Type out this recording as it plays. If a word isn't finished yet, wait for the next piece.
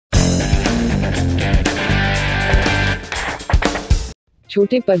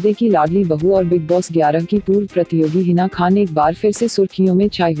छोटे पर्दे की लाडली बहू और बिग बॉस 11 की पूर्व प्रतियोगी हिना खान एक बार फिर से सुर्खियों में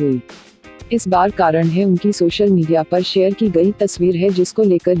छाई हुई। इस बार कारण है उनकी सोशल मीडिया पर शेयर की गई तस्वीर है, जिसको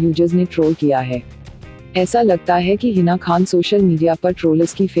लेकर यूजर्स ने ट्रोल किया है। ऐसा लगता है कि हिना खान सोशल मीडिया पर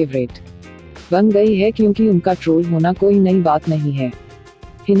ट्रोलर्स की फेवरेट बन गई है, क्योंकि उनका ट्रोल होना कोई नई बात नहीं है।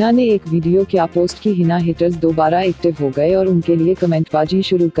 हिना ने एक वीडियो क्या पोस्ट की, हिना हेटर्स दोबारा एक्टिव हो गए और उनके लिए कमेंटबाजी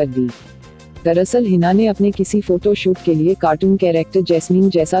शुरू कर दी। दरअसल हिना ने अपने किसी फोटो शूट के लिए कार्टून कैरेक्टर जैस्मीन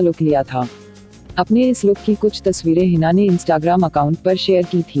जैसा लुक लिया था। अपने इस लुक की कुछ तस्वीरें हिना ने इंस्टाग्राम अकाउंट पर शेयर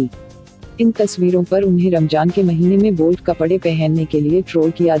की थी। इन तस्वीरों पर उन्हें रमजान के महीने में बोल्ड कपड़े पहनने के लिए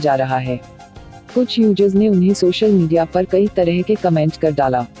ट्रोल किया जा रहा है। कुछ यूजर्स ने उन्हें सोशल मीडिया पर कई तरह के कमेंट कर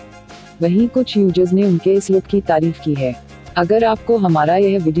डाला। वहीं कुछ यूजर्स ने उनके इस लुक की तारीफ की है। अगर आपको हमारा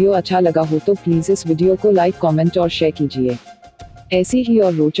यह वीडियो अच्छा लगा हो तो प्लीज़ इस वीडियो को लाइक, कमेंट और शेयर कीजिए। ऐसी ही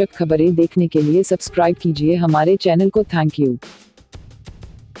और रोचक खबरें देखने के लिए सब्सक्राइब कीजिए हमारे चैनल को। Thank you.